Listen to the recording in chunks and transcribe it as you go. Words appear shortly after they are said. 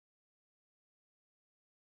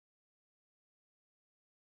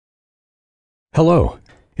Hello.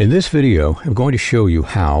 In this video, I'm going to show you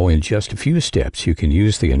how, in just a few steps, you can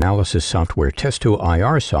use the analysis software Testo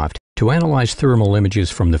IRSoft to analyze thermal images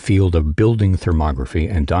from the field of building thermography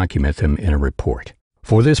and document them in a report.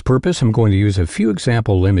 For this purpose, I'm going to use a few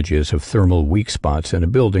example images of thermal weak spots in a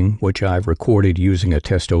building, which I've recorded using a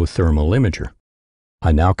Testo thermal imager.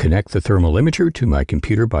 I now connect the thermal imager to my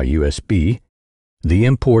computer by USB. The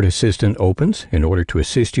Import Assistant opens in order to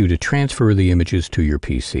assist you to transfer the images to your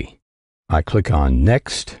PC. I click on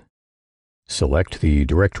Next, select the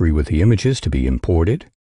directory with the images to be imported,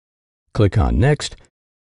 click on Next,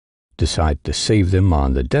 decide to save them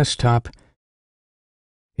on the desktop,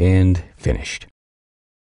 and Finished.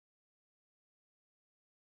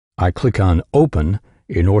 I click on Open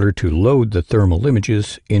in order to load the thermal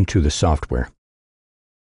images into the software.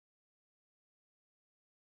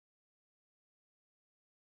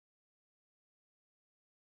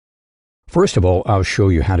 First of all, I'll show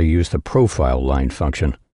you how to use the profile line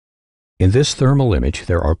function. In this thermal image,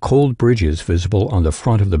 there are cold bridges visible on the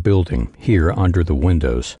front of the building, here under the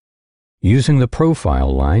windows. Using the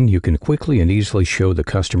profile line, you can quickly and easily show the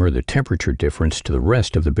customer the temperature difference to the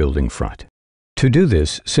rest of the building front. To do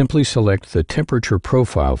this, simply select the temperature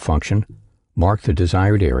profile function, mark the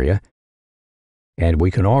desired area, and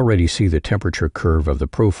we can already see the temperature curve of the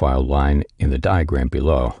profile line in the diagram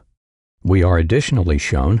below. We are additionally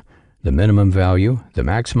shown the minimum value, the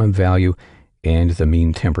maximum value, and the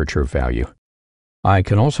mean temperature value. I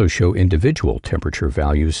can also show individual temperature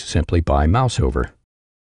values simply by mouse over.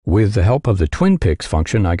 With the help of the Twin Pix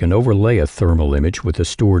function, I can overlay a thermal image with a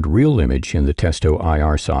stored real image in the Testo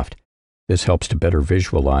IRSoft. This helps to better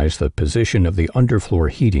visualize the position of the underfloor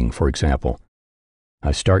heating, for example.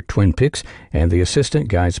 I start Twin Pix, and the assistant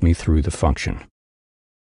guides me through the function.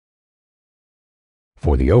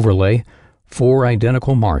 For the overlay, 4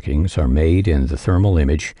 identical markings are made in the thermal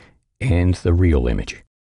image and the real image.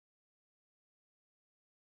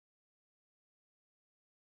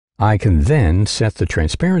 I can then set the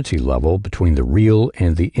transparency level between the real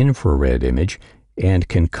and the infrared image and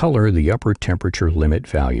can color the upper temperature limit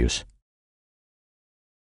values.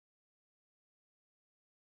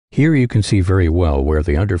 Here you can see very well where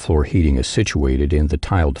the underfloor heating is situated in the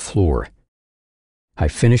tiled floor. I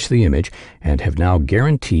finish the image and have now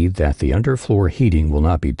guaranteed that the underfloor heating will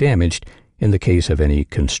not be damaged in the case of any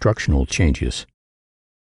constructional changes.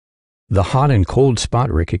 The hot and cold spot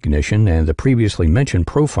recognition and the previously mentioned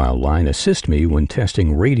profile line assist me when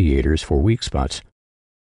testing radiators for weak spots.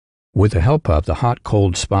 With the help of the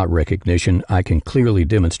hot-cold spot recognition, I can clearly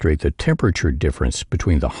demonstrate the temperature difference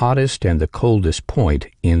between the hottest and the coldest point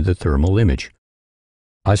in the thermal image.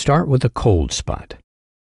 I start with the cold spot.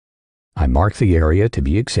 I mark the area to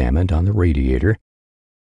be examined on the radiator,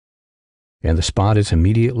 and the spot is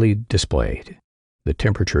immediately displayed. The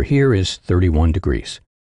temperature here is 31 degrees.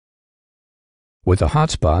 With the hot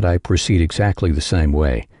spot, I proceed exactly the same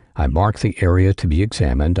way. I mark the area to be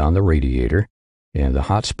examined on the radiator, and the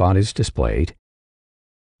hot spot is displayed.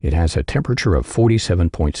 It has a temperature of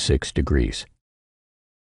 47.6 degrees.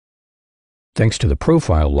 Thanks to the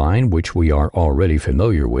profile line, which we are already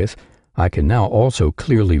familiar with, I can now also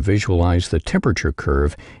clearly visualize the temperature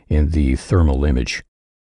curve in the thermal image.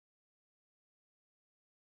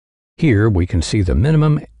 Here we can see the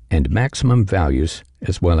minimum and maximum values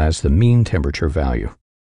as well as the mean temperature value.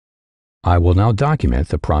 I will now document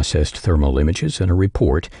the processed thermal images in a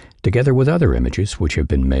report together with other images which have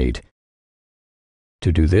been made.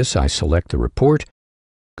 To do this, I select the report,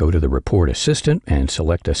 go to the Report Assistant, and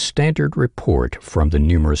select a standard report from the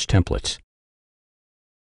numerous templates.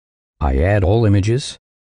 I add all images.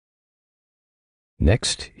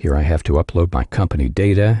 Next, here I have to upload my company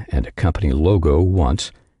data and a company logo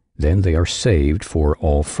once, then they are saved for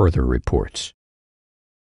all further reports.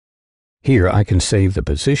 Here I can save the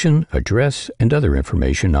position, address, and other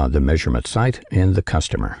information on the measurement site and the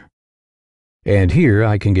customer. And here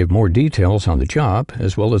I can give more details on the job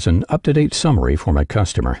as well as an up-to-date summary for my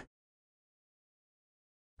customer.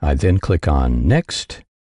 I then click on Next,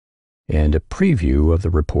 and a preview of the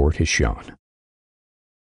report is shown.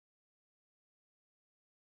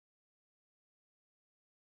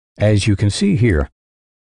 As you can see here,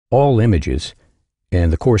 all images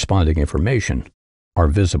and the corresponding information are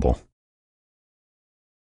visible.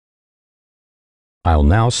 I'll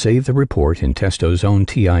now save the report in Testo's own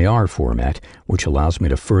TIR format, which allows me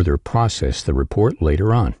to further process the report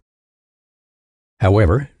later on.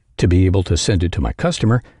 However, to be able to send it to my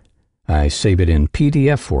customer, I save it in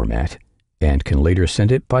PDF format and can later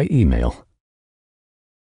send it by email.